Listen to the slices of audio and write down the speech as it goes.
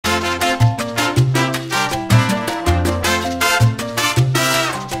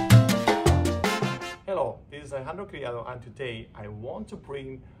Alejandro Criado, and today I want to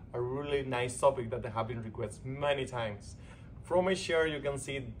bring a really nice topic that I have been requested many times. From my share you can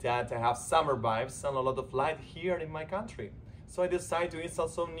see that I have summer vibes and a lot of light here in my country. So I decided to install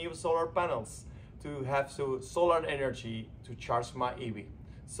some new solar panels to have solar energy to charge my EV.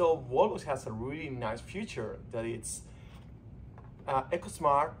 So Wallbox has a really nice feature that it's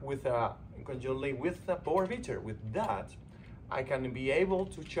EcoSmart with conjointly with a power meter. With that, I can be able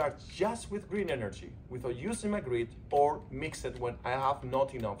to charge just with green energy without using my grid or mix it when I have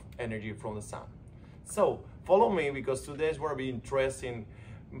not enough energy from the sun. So follow me because today's going to be interesting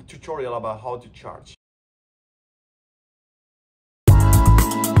tutorial about how to charge.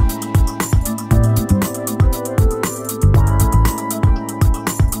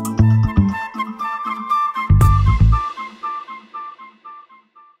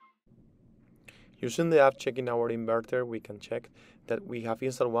 Using the app checking our inverter, we can check that we have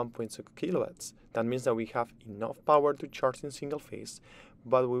installed 1.6 kilowatts. That means that we have enough power to charge in single phase,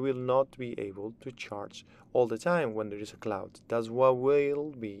 but we will not be able to charge all the time when there is a cloud. That's why we'll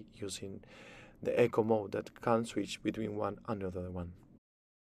be using the eco mode that can switch between one and the other one.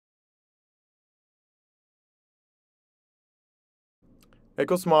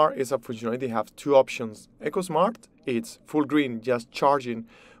 EcoSmart is a functionality that have two options. EcoSmart, it's full green, just charging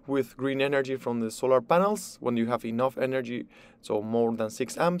with green energy from the solar panels when you have enough energy, so more than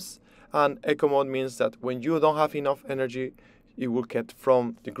 6 amps. And Eco mode means that when you don't have enough energy, it will get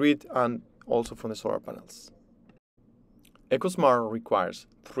from the grid and also from the solar panels. EcoSmart requires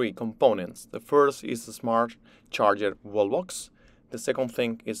 3 components. The first is a smart charger Wallbox. The second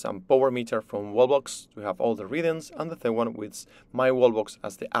thing is a power meter from Wallbox to have all the readings, and the third one with My Wallbox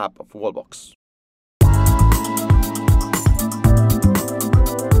as the app of Wallbox.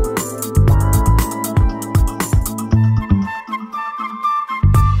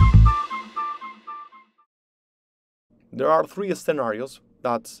 There are 3 scenarios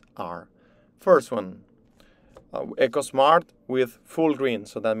that are: first one, EcoSmart with full green,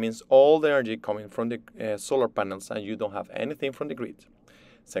 so that means all the energy coming from the solar panels and you don't have anything from the grid.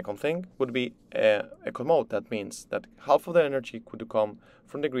 Second thing would be Eco mode, that means that half of the energy could come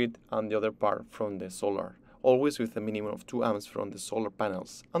from the grid and the other part from the solar, always with a minimum of 2 amps from the solar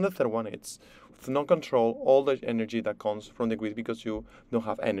panels. And the third one is with no control, all the energy that comes from the grid because you don't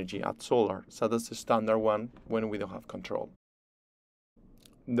have energy at solar. So that's the standard one when we don't have control.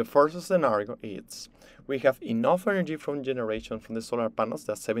 The first scenario is we have enough energy from generation from the solar panels,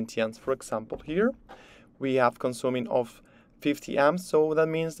 that's 70 amps for example here. We have consuming of 50 amps, so that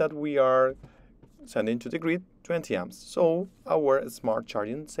means that we are sending to the grid 20 amps. So our smart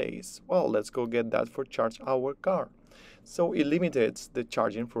charging says, well, let's go get that for charge our car. So it limits the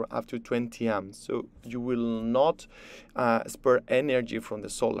charging for up to 20 amps. So you will not spare energy from the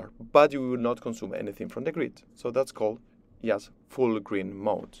solar, but you will not consume anything from the grid. So that's called, yes, full green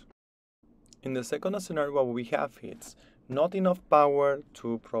mode. In the second scenario, what we have is not enough power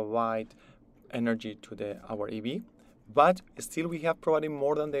to provide energy to our EV, but still we have provided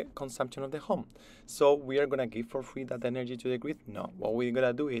more than the consumption of the home. So we are going to give for free that energy to the grid? No. What we're going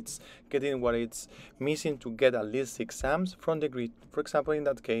to do is getting what it's missing to get at least 6 amps from the grid. For example, in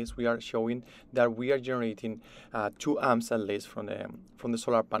that case, we are showing that we are generating 2 amps at least from the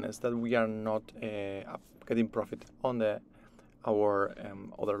solar panels, that we are not getting profit on our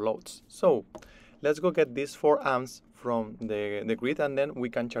other loads. So let's go get these 4 amps from the grid, and then we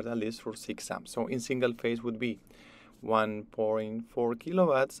can charge at least for 6 amps. So in single phase would be 1.4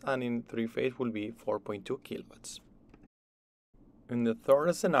 kilowatts, and in 3-phase will be 4.2 kilowatts. In the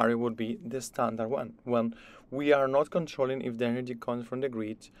third scenario would be the standard one, when we are not controlling if the energy comes from the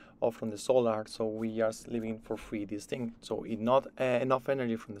grid or from the solar, so we are leaving for free this thing. So it's not enough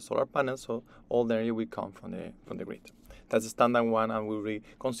energy from the solar panel, so all the energy will come from the grid. That's the standard one, and we will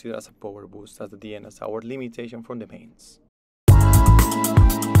consider as a power boost at the end as our limitation from the mains.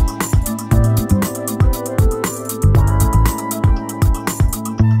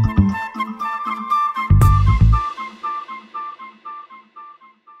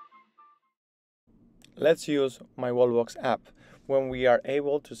 Let's use My Wallbox app when we are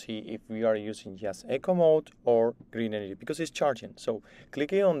able to see if we are using just eco mode or green energy because it's charging. So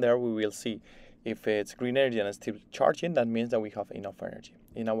clicking on there, we will see if it's green energy and it's still charging, that means that we have enough energy.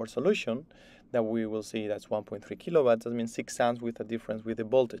 In our solution, that we will see that's 1.3 kilowatts, that means 6 amps with a difference with the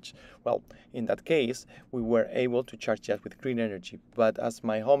voltage. Well, in that case, we were able to charge just with green energy, but as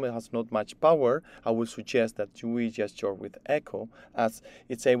my home has not much power, I would suggest that we just charge with eco, as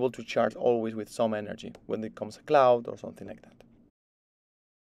it's able to charge always with some energy when it comes a cloud or something like that.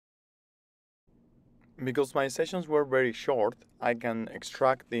 Because my sessions were very short, I can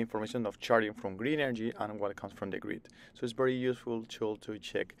extract the information of charging from green energy and what comes from the grid. So it's very useful tool to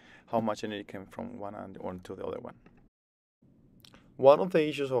check how much energy came from one and onto the other one. One of the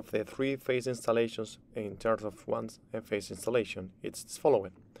issues of the three-phase installations in terms of one-phase installation is the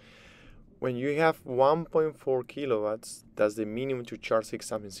following. When you have 1.4 kilowatts, that's the minimum to charge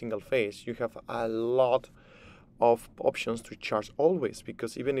 6 amps in single phase, you have a lot of options to charge always,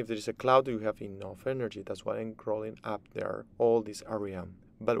 because even if there is a cloud, you have enough energy. That's why I'm crawling up there, all this area.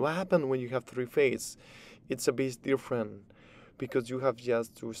 But what happens when you have three-phase? It's a bit different, because you have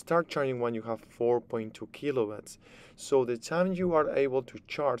just to start charging when you have 4.2 kilowatts. So the time you are able to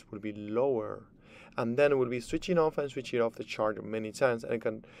charge will be lower. And then we'll be switching off and switching off the charger many times, and it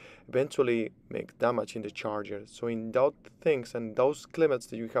can eventually make damage in the charger. So in those things and those climates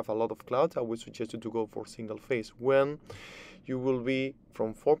that you have a lot of clouds, I would suggest you to go for single phase when you will be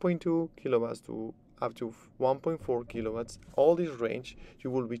from 4.2 kilowatts to up to 1.4 kilowatts. All this range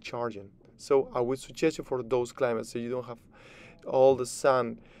you will be charging. So I would suggest you for those climates, so you don't have all the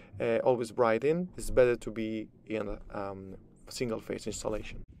sun always bright in. It's better to be in single phase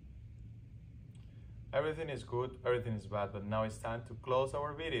installation. Everything is good, everything is bad, but now it's time to close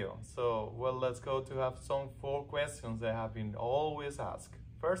our video. So, well, let's go to have some 4 questions that have been always asked.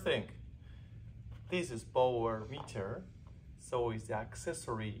 First thing, this is power meter, so it's the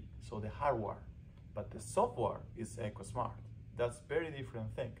accessory, so the hardware, but the software is EcoSmart. That's very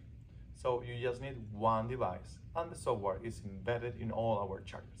different thing. So you just need one device, and the software is embedded in all our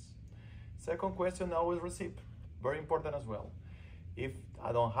chargers. Second question I always receive, very important as well. If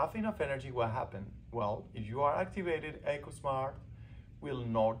I don't have enough energy, what happens? Well, if you are activated, EcoSmart will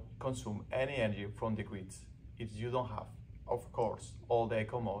not consume any energy from the grids if you don't have, of course, all the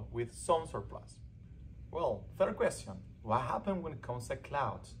eco mode with some surplus. Well, third question, what happens when it comes to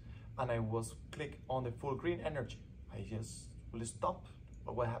clouds and I was click on the full green energy? I just will stop,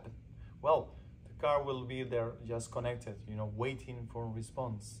 but what happened? Well, the car will be there just connected, waiting for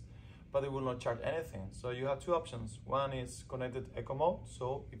response, but it will not charge anything. So you have 2 options. One is connected eco mode,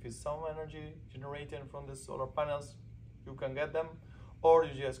 so if it's some energy generated from the solar panels, you can get them, or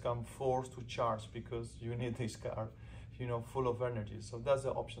you just come forced to charge because you need this car, full of energy. So that's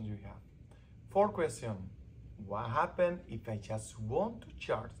the options you have. Fourth question, what happens if I just want to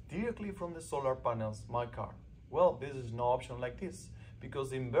charge directly from the solar panels my car? Well, this is no option like this,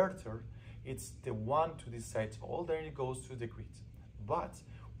 because the inverter, it's the one to decide all the energy goes to the grid. But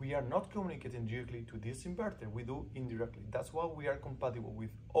we are not communicating directly to this inverter, we do indirectly. That's why we are compatible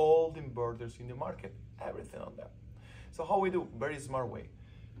with all the inverters in the market, everything on them. So how we do? Very smart way.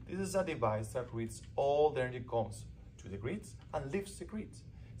 This is a device that reads all the energy comes to the grids and leaves the grids.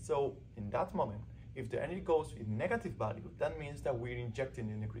 So in that moment, if the energy goes with negative value, that means that we're injecting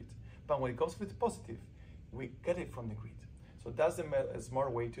in the grid. But when it goes with positive, we get it from the grid. So that's a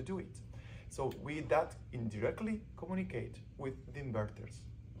smart way to do it. So we that indirectly communicate with the inverters,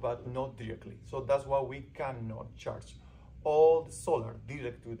 but not directly. So that's why we cannot charge all the solar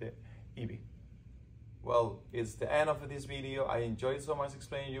direct to the EV. Well, it's the end of this video. I enjoyed so much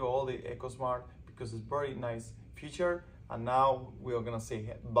explaining you all the EcoSmart because it's very nice feature. And now we are gonna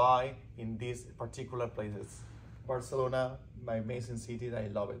say bye in these particular places. Barcelona, my amazing city, I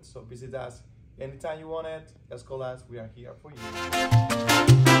love it. So visit us anytime you want it. Just call us, we are here for you.